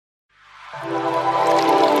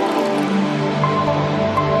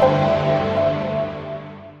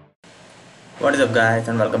What is up guys,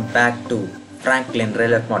 and welcome back to Franklin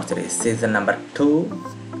Rail of Mod series season number 2.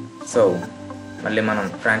 So మళ్ళీ మనం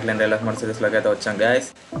Franklin rail of mode సిరీస్లోకి అయితే వచ్చాం guys.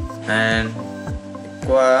 And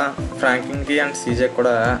ఎక్కువ ఫ్రాంక్లిన్కి and CJ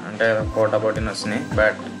కూడా అంటే పోటాపోటీని వచ్చినాయి,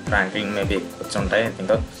 బట్ ఫ్రాంక్లిన్ మేబీ వచ్చి ఉంటాయి ఐ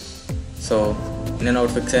థింక్. సో నేను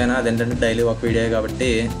ఒకటి ఫిక్స్ అయినా, అదేంటంటే డైలీ ఒక వీడియో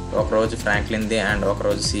కాబట్టి ఒకరోజు ఫ్రాంక్లిన్ది అండ్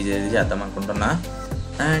ఒకరోజు సీజేది చేద్దాం అనుకుంటున్నా.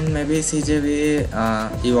 అండ్ మేబీ సీజేవి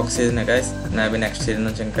ఈ ఒక సీజనే గైస్, మేబీ నెక్స్ట్ సీజన్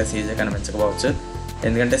నుంచి ఇంకా సీజే కనిపించకపోవచ్చు,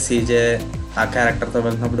 ఎందుకంటే సీజే ఆ క్యారెక్టర్తో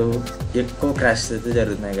వెళ్తున్నప్పుడు ఎక్కువ క్రాషెస్ అయితే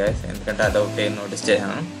జరుగుతున్నాయి గైస్, ఎందుకంటే అదొకటి నోటీస్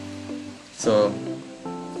చేశాను. సో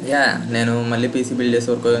యా, నేను మళ్ళీ పీసీ బిల్డ్ చేసే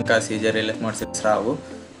వరకు ఇంకా CJ real life mode series రావు.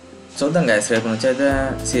 చూద్దాం గైస్, రేపు నుంచి అయితే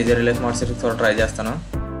CJ real life mode series కూడా ట్రై చేస్తాను.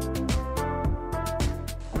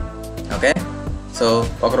 ఓకే, సో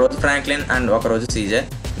ఒకరోజు ఫ్రాంక్లిన్ అండ్ ఒకరోజు సీజే.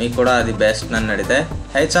 మీకు కూడా అది బెస్ట్ నన్ను అడిగితే.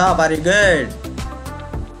 హే chop, are you good?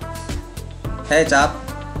 Hey chop,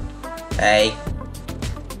 హే.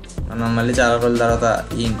 మనం మళ్ళీ చాలా రోజుల తర్వాత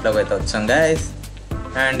ఈ ఇంట్లోకి అయితే వచ్చాం గైస్.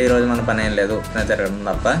 అండ్ ఈరోజు మన పని ఏం లేదు, నేను తిరగడం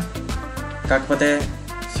తప్ప. కాకపోతే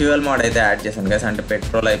ఫ్యూయల్ మోడ్ అయితే యాడ్ చేశాను గైస్, అంటే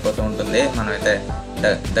పెట్రోల్ అయిపోతూ ఉంటుంది, మనం అయితే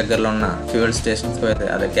దగ్గరలో ఉన్న ఫ్యూయల్ స్టేషన్స్కి అయితే,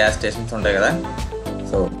 అదే గ్యాస్ స్టేషన్స్ ఉంటాయి కదా,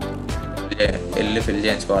 సో వెళ్ళి ఫిల్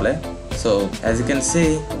చేయించుకోవాలి. So as you can see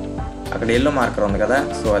అక్కడ ఎల్లో మార్కర్ ఉంది కదా,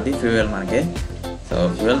 సో అది ఫ్యూయల్ మనకి. సో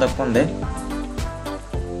ఫ్యూయల్ తక్కువ ఉంది,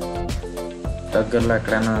 దగ్గరలో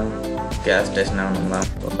ఎక్కడైనా గ్యాస్ స్టేషన్ ఏమైనా ఉందా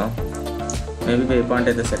చూద్దాం. మేబీ వే పాయింట్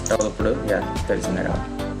అయితే సెట్ అవ్వదు ఇప్పుడు, యా తెలిసిందే కదా.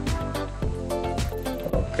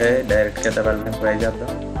 ఓకే, డైరెక్ట్గా అయితే వెళ్ళడానికి ట్రై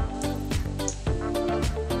చేద్దాం.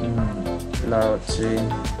 ఇలా వచ్చి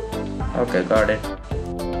ఓకే, గాట్ ఇట్.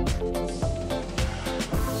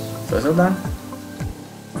 సో చూద్దాం.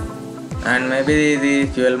 అండ్ మేబీ ఇది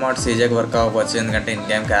ఫ్యూయల్ మోడ్ సీజేకి వర్క్ అవ్వవచ్చు, ఎందుకంటే ఇన్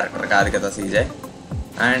గేమ్ క్యారెక్టర్ కాదు కదా సీజే.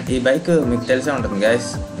 అండ్ ఈ బైక్ మీకు తెలిసే ఉంటుంది గైస్,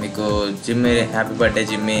 మీకు జిమ్మీ హ్యాపీ బర్త్డే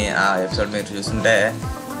జిమ్మీ ఆ ఎపిసోడ్ మీరు చూస్తుంటే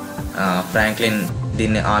ఫ్రాంక్లిన్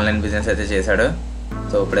దీన్ని ఆన్లైన్ బిజినెస్ అయితే చేశాడు.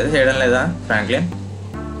 సో ఇప్పుడైతే చేయడం లేదా ఫ్రాంక్లిన్.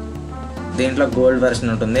 దీంట్లో గోల్డ్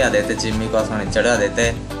వెర్షన్ ఉంటుంది, అదైతే జిమ్మీ కోసం అని ఇచ్చాడు. అదైతే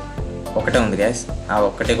ఒకటే ఉంది గైస్, ఆ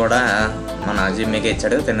ఒక్కటి కూడా మన జిమ్మీకి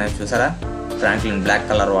ఇచ్చాడు. తిన్న చూసారా, ఫ్రాంక్లిన్ బ్లాక్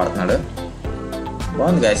కలర్ వాడుతున్నాడు.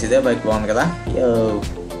 బాగుంది గైస్, ఇదే బైక్ బాగుంది కదా.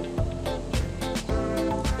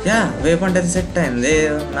 యా, వే పాయింట్ అయితే సెట్ అయింది,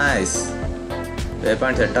 నైస్. వే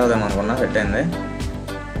పాయింట్ సెట్ అవుదాం అనుకున్నా, సెట్ అయింది.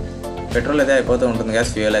 పెట్రోల్ అయితే అయిపోతూ ఉంటుంది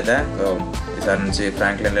గ్యాస్, ఫ్యూయల్ అయితే. సో ఈసారి నుంచి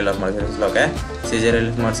Franklin rail of mode సిరీస్లోకే, CJ rail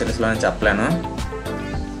of mode సిరీస్లో నేను చెప్పలేను.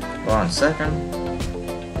 1 second,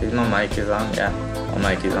 ఇది మా మైక్ ఇస్ ఆన్. యా, మా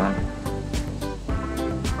mic is on.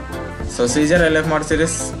 So CJ rail of mode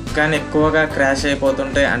series కానీ ఎక్కువగా క్రాష్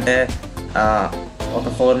అయిపోతుంటే, అంటే ఒక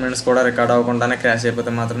 4 minutes కూడా రికార్డ్ అవ్వకుండానే క్రాష్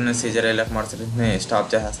అయిపోతే మాత్రం నేను CJ rail of mode సిరీస్ని stop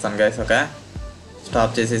చేసేస్తాను గైస్. ఓకే,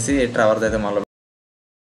 స్టాప్ చేసేసి ట్రెవర్ది అయితే మొదలు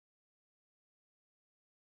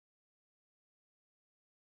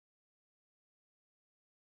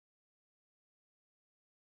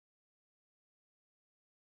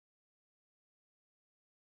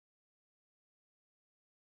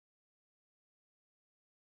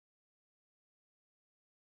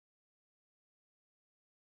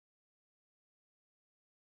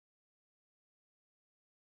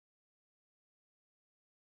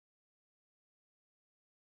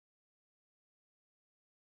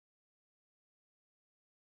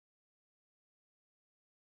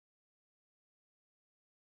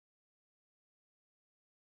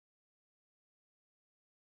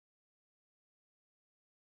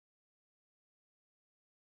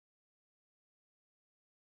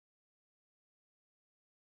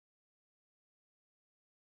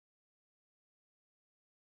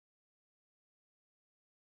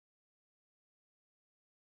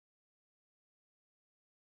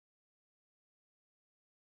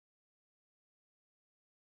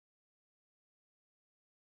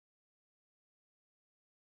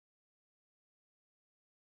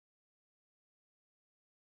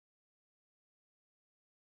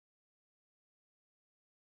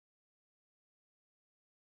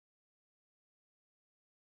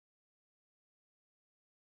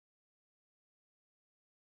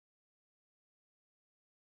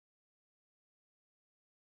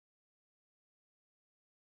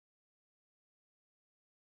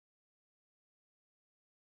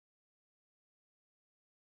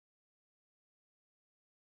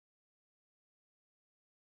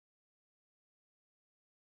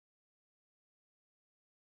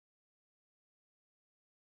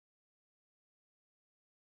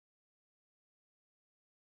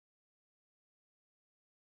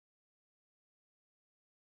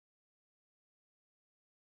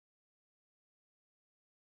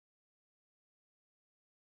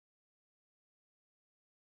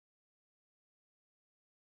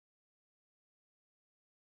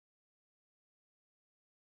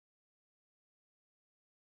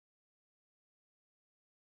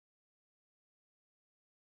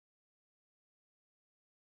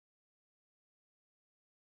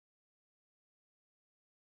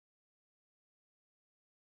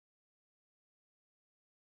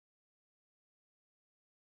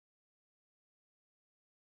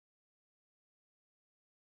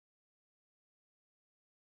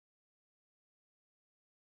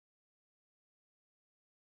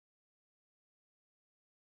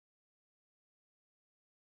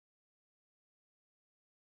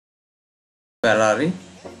ఫెరారీ.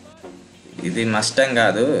 ఇది మస్టంగ్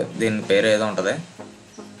కాదు, దీని పేరు ఏదో ఉంటుంది,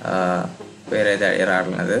 పేరైతే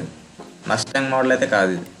రావట్లేదు. మస్టంగ్ మోడల్ అయితే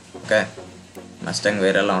కాదు ఇది. ఓకే, మస్టంగ్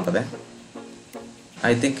వేరేలా ఉంటుంది.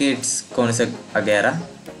 I think it's కోనిసెక్ అగేరా.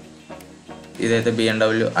 ఇదైతే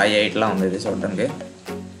BMW i8లా ఉంది ఇది చూడడానికి.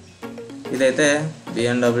 ఇదైతే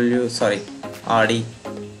BMW ఆడి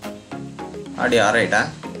R8.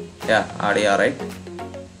 ఆడి R8.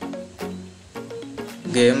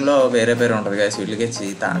 గేమ్లో వేరే పేరు ఉంటుంది కదా, వీళ్ళకి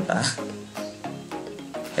చీత అంట.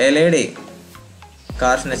 ఏ లేడీ,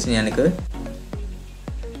 కార్స్ నచ్చినాయా నీకు?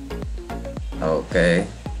 ఓకే,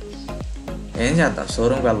 ఏం చేద్దాం,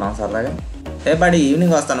 షోరూమ్కి వెళ్దాం సరదాగా. ఏ బడి,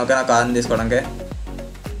 ఈవినింగ్ వస్తాను ఓకే నా కార్ని తీసుకోవడానికి.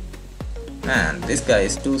 This guy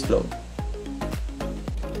is too slow.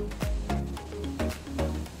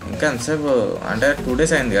 ఇంకా ఎంతసేపు అంటే 2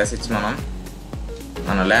 days అయింది కదా ఇచ్చి.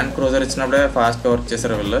 మన ల్యాండ్ క్రూజర్ ఇచ్చినప్పుడే ఫాస్ట్గా వర్క్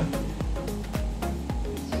చేశారు వీళ్ళు.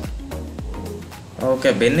 ఓకే,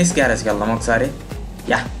 బెన్నీస్ గ్యారేజ్కి వెళ్దాం ఒకసారి.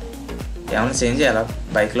 ఏమైనా చేంజ్ చేయాలా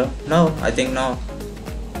బైక్లో? ఐ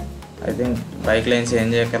థింక్ బైక్లో ఏం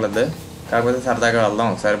చేంజ్ చేయగలదు. కాకపోతే సరదాగా వెళ్దాం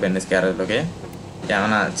ఒకసారి బెన్నీస్ గ్యారేజ్లోకి.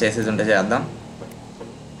 ఏమైనా చేసేది ఉంటే చేద్దాం.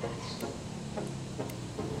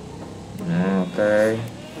 Okay,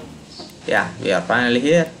 we are finally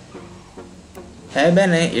here. Hey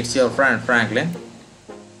Benny, it's your friend Franklin.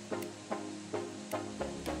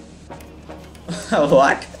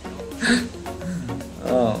 What?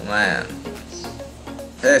 Oh man.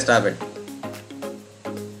 Hey, stop it.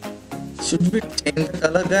 Should we change the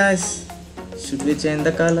color, guys? Should we change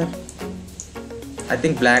the color? I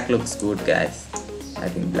think black looks good, guys. I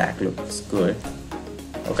think black looks good.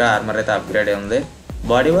 Okay, armor అయితే upgrade ఉంది.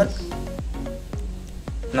 Body work?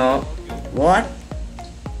 No. What?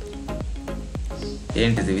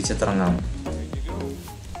 ఏంటిది విచిత్రంగా ఉంది.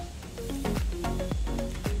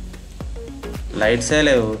 లైట్సే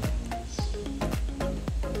లేవు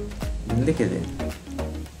ఎందుకు? ఇది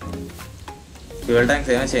fuel tanks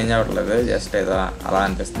ఏమీ change అవ్వట్లేదు, జస్ట్ ఏదో అలా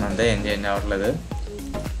అనిపిస్తుంది అంతే, ఏం చేంజ్ అవ్వట్లేదు.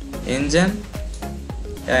 Engine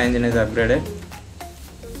engine is upgraded.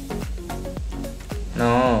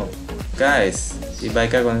 No guys, ఈ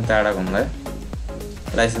బైక్ కొంచెం తేడాగా ఉంది.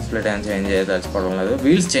 లైసెన్స్ ప్లేట్ ఏం చేంజ్ చేయదలుచుకోవడం లేదు.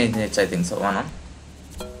 వీల్స్ చేంజ్ చేయొచ్చు ఐ థింక్ సో. మనం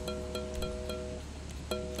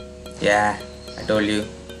I told you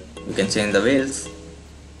you can change the wheels.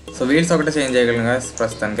 So wheels ఒకటే చేంజ్ చేయగలను కదా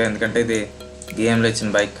ప్రస్తుతానికి, ఎందుకంటే ఇది గేమ్లో ఇచ్చిన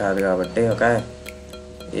బైక్ కాదు కాబట్టి. ఓకే,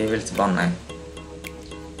 ఏ వీల్స్ బాగున్నాయి.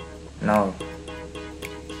 నో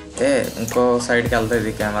ఇంకో సైడ్కి వెళ్తే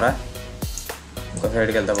ఇది కెమెరా, ఇంకో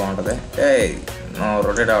సైడ్కి వెళ్తే బాగుంటుంది. నో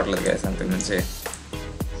రొటేట్ అవ్వట్లేదు గ్యాస్ అంతకు మించి.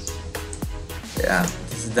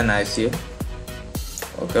 This is the nice view.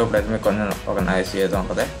 Okay, ఇప్పుడైతే మీకు కొంచెం ఒక నైస్ వ్యూ అయితే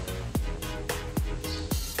ఉంటుంది.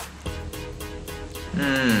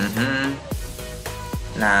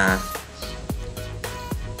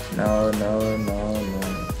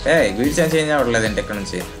 వీల్స్ ఏం చేంజ్ అవ్వట్లేదు ఏంటి ఇక్కడ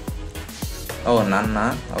నుంచి? ఓ నాన్న,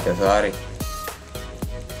 okay sorry,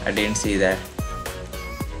 I didn't see that.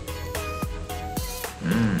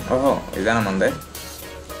 ఓహో ఇదేనా మంది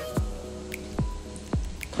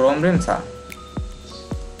క్రోమ్ రిమ్సా?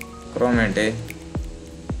 క్రోమ్ ఏంటి?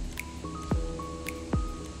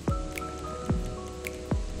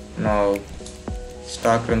 నో,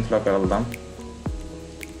 స్టాక్ రిమ్స్లోకి వెళ్దాం.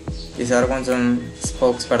 ఈసారి కొంచెం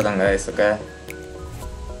స్పోక్స్ పెడదాం guys. Okay,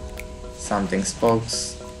 something spokes.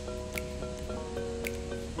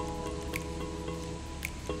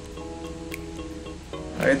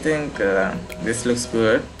 I think this looks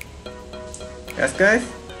good. Yes guys,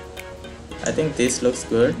 I think this looks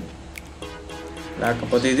good.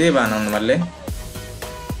 లేకపోతే ఇది బాగానే ఉంది మళ్ళీ.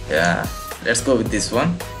 Let's go with this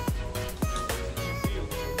one.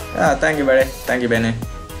 Thank you buddy, thank you Benny.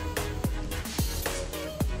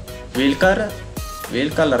 wheel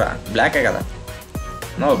color black కదా?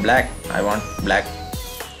 No, black, I want black.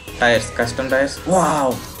 Tires, custom tires. Wow,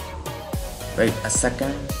 wait a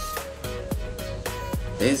second,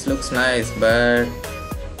 this looks nice, but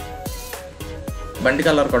బండి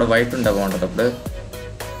colour కూడా white ఉంటే బాగుంటుంది అప్పుడు.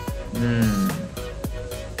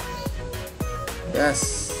 Yes,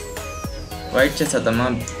 white చేసేద్దామా?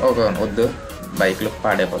 Okay, వద్దు, bike look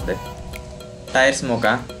పాడైపోద్ది. Tyres మోక,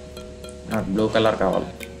 నాకు blue colour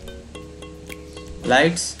కావాలి.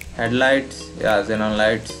 Lights, head lights, xenon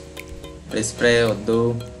lights. Display వద్దు.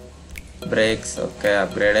 Breaks okay,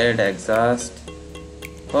 upgraded. Exhaust,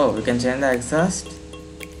 we can change the exhaust.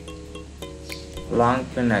 Long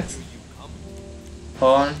pin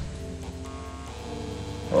horn.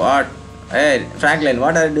 What? Hey Franklin,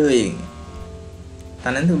 what are you doing?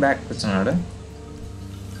 తను ఎందుకు back కూర్చున్నాడు?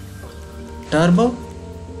 Turbo,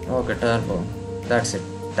 okay turbo. That's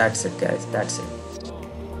it guys, that's it.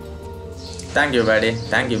 Thank you, buddy.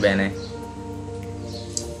 Thank you, Benny.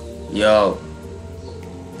 Yo,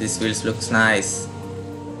 this wheels looks nice.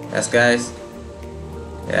 Yes, guys.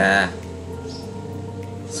 Yeah,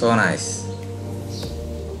 so nice.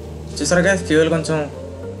 చూసారా guys, fuel కొంచెం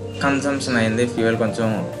consumption అయింది, fuel కొంచెం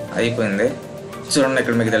అయిపోయింది. చూడండి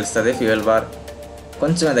ఇక్కడ మీకు తెలుస్తుంది, ఫ్యూయల్ బార్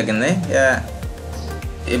కొంచెం తగ్గింది.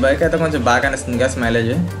 ఈ బైక్ అయితే కొంచెం బాగా అనిస్తుంది గైస్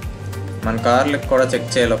మైలేజ్. మన కార్లకు కూడా చెక్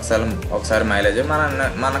చేయాలి ఒకసారి మైలేజ్.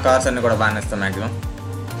 మన కార్స్ అన్నీ కూడా బాగానే ఇస్తాం maximum.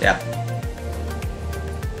 Yeah,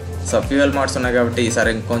 so fuel modes ఉన్నాయి కాబట్టి ఈసారి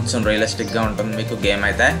ఇంకొంచెం రియలిస్టిక్గా ఉంటుంది మీకు గేమ్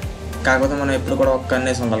అయితే. కాకపోతే మనం ఎప్పుడు కూడా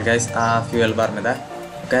ఒక్కనేసి ఉండాలి గైస్ ఆ ఫ్యూయల్ బార్ మీద.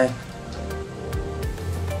 ఓకే,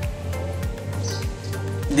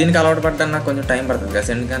 దీనికి అలవాటు పడ్డానికి నాకు కొంచెం టైం పడుతుంది గైస్,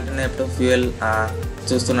 ఎందుకంటే నేను ఎప్పుడు ఫ్యూయల్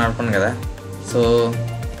చూస్తూ నడపను కదా. సో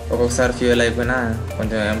ఒక్కొక్కసారి ఫ్యూయల్ అయిపోయినా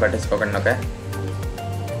కొంచెం ఏం పట్టించుకోకండి. ఓకే,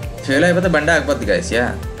 ఫ్యూయల్ అయిపోతే బండి ఆగిపోద్ది గైస్. Yeah,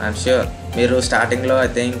 I'm sure. మీరు స్టార్టింగ్లో I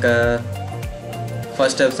think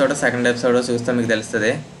first episode second episode చూస్తే మీకు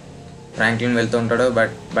తెలుస్తుంది. ఫ్రాంక్లిన్ వెళ్తూ ఉంటాడు,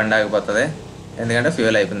 బట్ బండి ఆగిపోతుంది ఎందుకంటే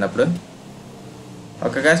ఫ్యూయల్ అయిపోయింది అప్పుడు.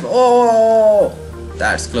 Okay guys, oh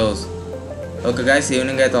that's close. Okay guys,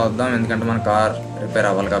 evening అయితే వద్దాం ఎందుకంటే మన కార్ రిపేర్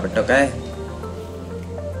అవ్వాలి కాబట్టి.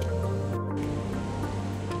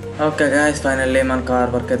 ఓకే గైస్, ఫైనల్లీ మన కార్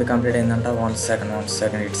వర్క్ అయితే కంప్లీట్ అయిందంట. One second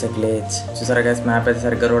it's a glitch. చూసారా గైస్, మ్యాప్ అయితే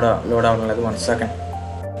సరిగ్గా లోడ్ అవ్వడం లేదు. 1 సెకండ్.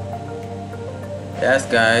 ఎస్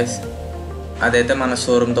గైస్, అదైతే మన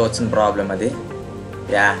షోరూమ్తో వచ్చిన ప్రాబ్లం అది.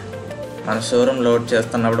 యా, మన షోరూమ్ లోడ్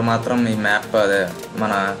చేస్తున్నప్పుడు మాత్రం ఈ మ్యాప్, అదే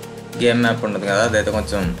మన గేమ్ మ్యాప్ ఉంటుంది కదా, అదైతే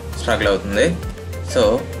కొంచెం స్ట్రగుల్ అవుతుంది. సో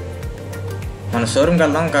మన షోరూమ్కి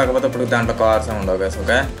వెళ్దాం, కాకపోతే ఇప్పుడు దాంట్లో కార్స్ ఉండవు గైస్.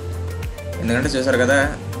 ఓకే, ఎందుకంటే చూసారు కదా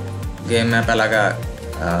గేమ్ మ్యాప్ ఎలాగా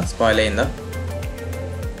స్పాయిల్ అయిందో.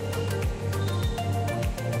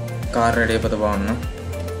 కార్ రెడీ అయిపోతే బాగున్నాం.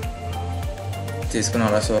 తీసుకుని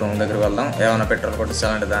అలా షోరూమ్ దగ్గరికి వెళ్దాం. ఏమైనా పెట్రోల్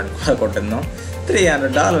కొట్టించాలంటే దానికి కూడా కొట్టిందాం.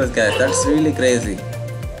 $300 guys, that's really crazy.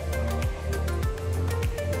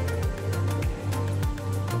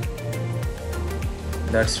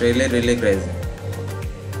 That's really crazy.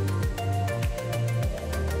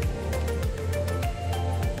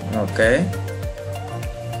 Okay,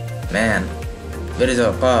 man, where is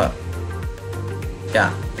our car?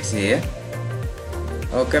 Yeah, it's here.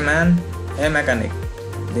 Okay man, hey mechanic,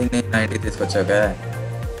 దీన్ని నా ఇంటికి తీసుకొచ్చాక.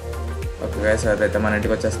 ఓకే గైస్, అదైతే మన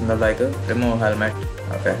ఇంటికి వచ్చేస్తుందా bike. Remove helmet.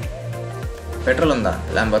 Okay, petrol ఉందా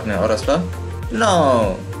ల్యాంబోర్గిని ఓరస్లో? నో,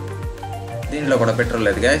 దీంట్లో కూడా పెట్రోల్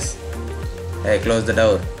లేదు guys. Hey, close the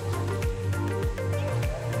door.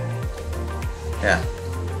 Yeah,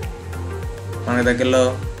 మన దగ్గరలో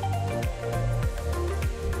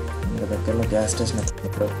gas station.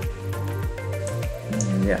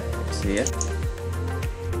 Yeah,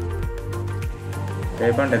 way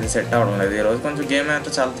point అది సెట్ అవ్వడం లేదు ఈరోజు. కొంచెం గేమ్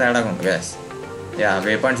అయితే చాలా తేడాగా ఉంటుంది gas. Yeah,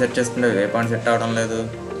 way point set చేస్తుంటే వే పాయింట్ సెట్ అవ్వడం లేదు.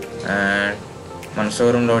 అండ్ మన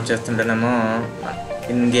showroom load చేస్తుంటేనేమో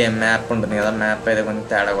in game map ఉంటుంది కదా, మ్యాప్ అయితే కొంచెం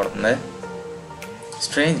తేడా పడుతుంది.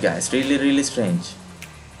 Strange guys, really strange.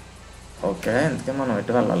 Okay, అందుకే మనం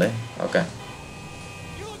ఎటు వెళ్ళాలి?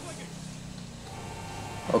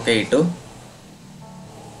 ఓకే ఇటు.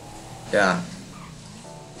 యా,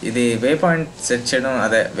 ఇది వే పాయింట్ సెట్ చేయడం,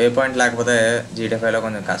 అదే వే పాయింట్ లేకపోతే GTA5లో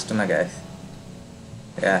కొంచెం కష్టమే guys.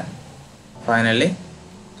 Yeah, finally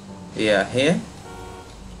yeah here.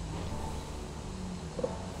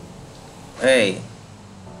 ఏయ్,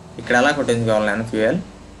 ఇక్కడ ఎలా కొట్టించుకోవాలి నేను ఫ్యూయల్?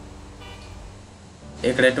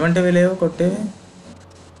 ఇక్కడ ఎటువంటివి లేవు కొట్టేవి.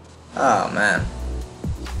 Man,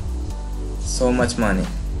 so much money.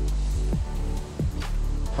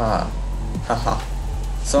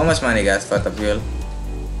 So much money gas for the fuel.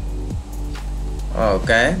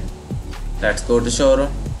 Okay, let's go to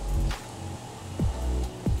showroom.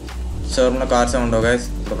 షోరూమ్లో cars ఉండవు గైస్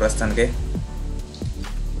ఇప్పుడు ప్రస్తుతానికి.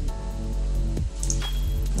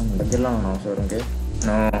 దగ్గరలో ఉన్నాం షోరూమ్కి.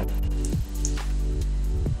 No,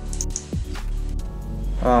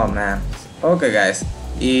 man. ఓకే గైస్,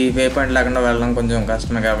 ఈ వే పాయింట్ లేకుండా వెళ్ళడం కొంచెం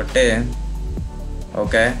కష్టమే కాబట్టి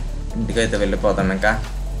ఓకే, ఇంటికైతే వెళ్ళిపోతాం.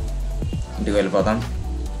 ఇంటికి వెళ్ళిపోతాం.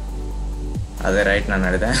 అదే రైట్ నన్ను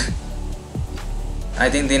అడిగితే. ఐ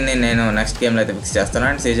థింక్ దీన్ని నేను నెక్స్ట్ గేమ్లో అయితే ఫిక్స్ చేస్తాను.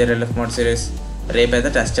 అండ్ CJRLF మోడ్ సిరీస్ రేపైతే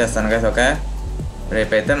టెస్ట్ చేస్తాను గైస్. ఓకే,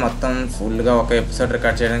 రేపైతే మొత్తం ఫుల్గా ఒక ఎపిసోడ్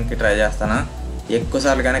రికార్డ్ చేయడానికి ట్రై చేస్తాను.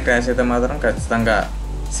 ఎక్కువసార్లు కానీ క్రాష్ అయితే మాత్రం ఖచ్చితంగా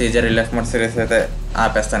CJRLF మోడ్ సిరీస్ అయితే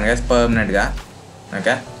ఆపేస్తాను గైస్ పర్మనెంట్గా.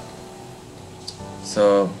 ఓకే, సో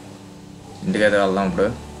ఇంటికైతే వెళ్దాం. ఇప్పుడు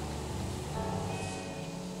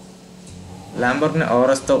ల్యాంబోర్గిని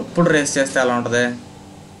ఓరస్తో ఇప్పుడు రేస్ చేస్తే ఎలా ఉంటుంది?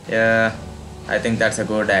 I think that's a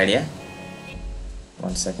good idea.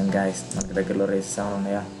 1 second guys, మనకి దగ్గరలో రేసెస్ ఏమైనా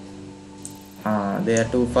ఉన్నాయా? They are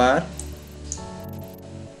two far.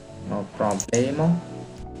 No problem.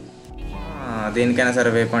 దీనికైనా సరే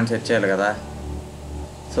వే పాయింట్ సెట్ చేయాలి కదా.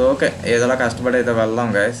 సో ఓకే, ఏదోలా కష్టపడి అయితే వెళ్దాం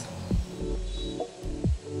గైస్.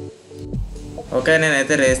 ఓకే,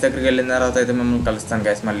 నేనైతే రేస్ దగ్గరికి వెళ్ళిన తర్వాత అయితే మిమ్మల్ని కలుస్తాను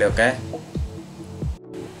గైస్ మళ్ళీ. Okay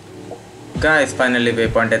guys, finally way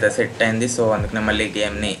point అయితే సెట్ అయింది. సో అందుకనే మళ్ళీ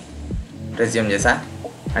గేమ్ని రెజ్యూమ్ చేసా,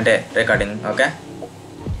 అంటే రికార్డింగ్. ఓకే,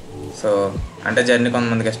 సో అంటే జర్నీ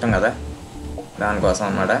కొంతమందికి ఇష్టం కదా, దానికోసం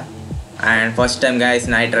అన్నమాట. And first time guys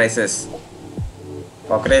night races.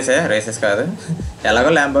 ఒక రేసెస్ కాదు, ఎలాగో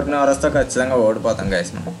ల్యాంబోర్గిని ఎవరొస్తో ఖచ్చితంగా ఓడిపోతాం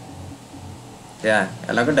గైస్ మనం.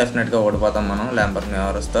 ఎలాగో డెఫినెట్గా ఓడిపోతాం మనం ల్యాంబోర్గిని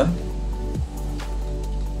ఎవరొస్తో,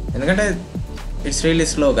 ఎందుకంటే it's really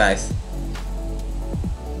slow guys.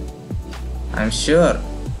 I'm sure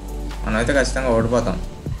మనమైతే ఖచ్చితంగా ఓడిపోతాం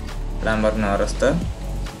ల్యాంబోర్గిని ఎవరొస్తో.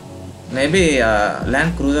 మేబీ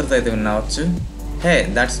ల్యాండ్ క్రూజర్తో అయితే విన్ అవ్వచ్చు. హే,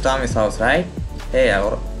 దట్స్ టామీస్ హౌస్ రైట్. హే,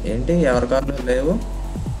 ఏంటి ఎవరి కార్లు లేవు?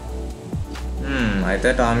 అయితే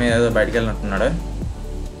టామీ ఏదో బయటికి వెళ్ళినట్టున్నాడు.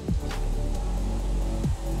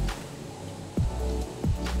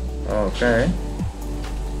 Okay,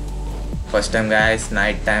 first time guys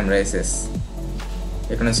night time races.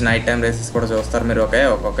 ఇక్కడ నుంచి నైట్ టైం రేసెస్ కూడా చూస్తారు మీరు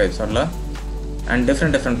ఒక్కొక్క ఎపిసోడ్లో. And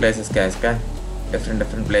different places guys,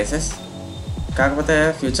 different places. కాకపోతే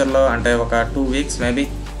ఫ్యూచర్లో అంటే ఒక 2 weeks మేబీ,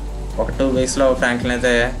 ఒక 2 weeksలో ఫ్రాంక్లిన్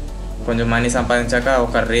అయితే కొంచెం మనీ సంపాదించాక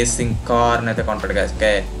ఒక రేసింగ్ కార్ని అయితే కొంటాడు గైస్.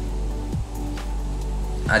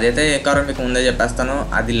 అదైతే ఏ కారో మీకు ముందే చెప్పేస్తాను.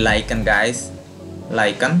 అది లైకన్ గైస్.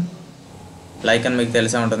 లైకన్ మీకు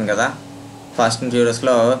తెలిసే ఉంటుంది కదా, ఫాస్ట్ అండ్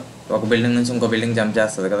ఫ్యూరియస్లో ఒక బిల్డింగ్ నుంచి ఇంకో బిల్డింగ్ జంప్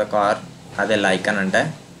చేస్తుంది కదా కార్, అదే లైకన్ అంటే.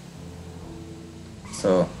 సో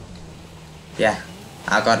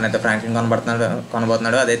ఆ కార్ని అయితే ఫ్రాంక్లిన్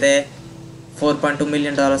కొనబోతున్నాడు. అదైతే $4.2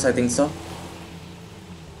 million I think so.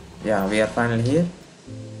 We are final here.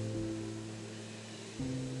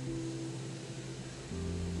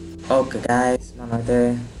 Okay guys, మనమైతే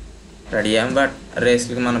రెడీ అయ్యాం. బట్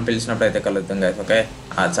రేస్కి మనం పిలిచినప్పుడు అయితే కలుద్దాం గైస్. ఓకే,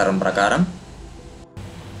 ఆచారం ప్రకారం.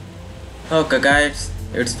 Okay guys,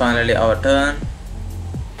 it's finally hour turn.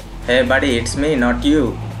 Hey body, it's me not you.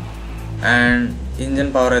 And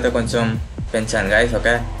engine power అయితే కొంచెం పెంచాను గైస్.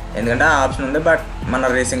 ఓకే, ఎందుకంటే ఆ ఆప్షన్ ఉంది, బట్ మన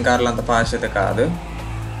రేసింగ్ కార్లు అంత ఫాస్ట్ అయితే కాదు.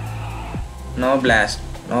 నో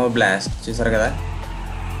బ్లాస్ట్ చూసారు కదా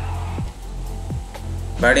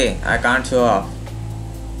body, I can't show off.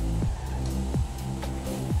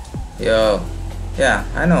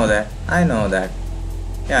 I know that.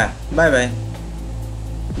 Bye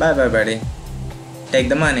buddy. Take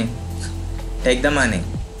the money.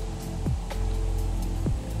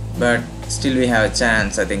 But still we have a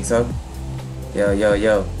chance, I think so.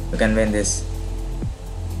 Yo, we can win this.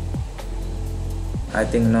 I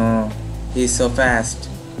think no, he's so fast.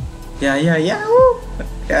 Yeah. Woo.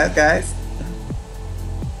 Yeah guys,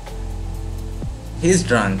 he's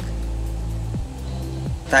drunk.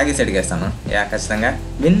 తాగి సెడిగేస్తాను. ఖచ్చితంగా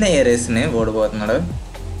win అయ్యే రేస్ని ఓడిపోతున్నాడు.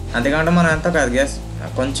 అంతేకాకుండా మనం ఎంతో కాదు gas,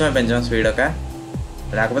 కొంచెం పెంచాం speed. ఒక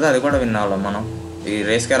లేకపోతే అది కూడా విన్ అవ్వలేం మనం, ఈ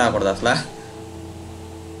రేస్కే రాకూడదు అసలు.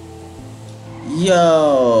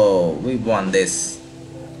 We won this.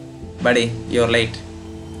 Buddy, you're late.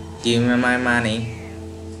 Give me my money.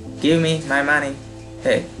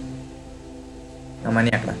 Hey, నా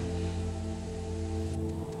మనీ అట్లా.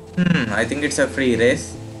 I think it's a free race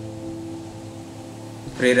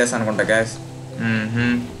అనుకుంటా గ్యాస్.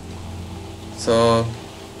 సో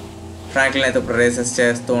ఫ్రాంక్లిన్ అయితే ఇప్పుడు రేసెస్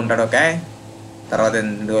చేస్తూ ఉంటాడు. ఓకే, తర్వాత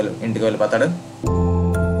ఇంటికి వెళ్ళిపోతాడు.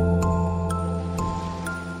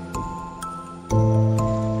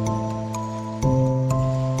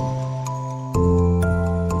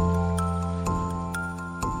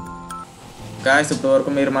 గాయస్, ఇప్పటి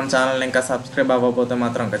వరకు మీరు మన ఛానల్ని ఇంకా సబ్స్క్రైబ్ అవ్వకపోతే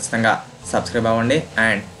మాత్రం ఖచ్చితంగా సబ్స్క్రైబ్ అవ్వండి.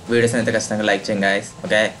 అండ్ వీడియోస్ని అయితే ఖచ్చితంగా లైక్ చేయండి guys.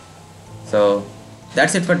 Okay, so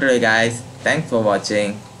that's it for today guys. Thanks for watching.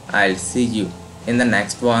 I'll see you in the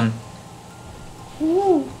next one.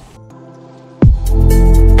 Woo.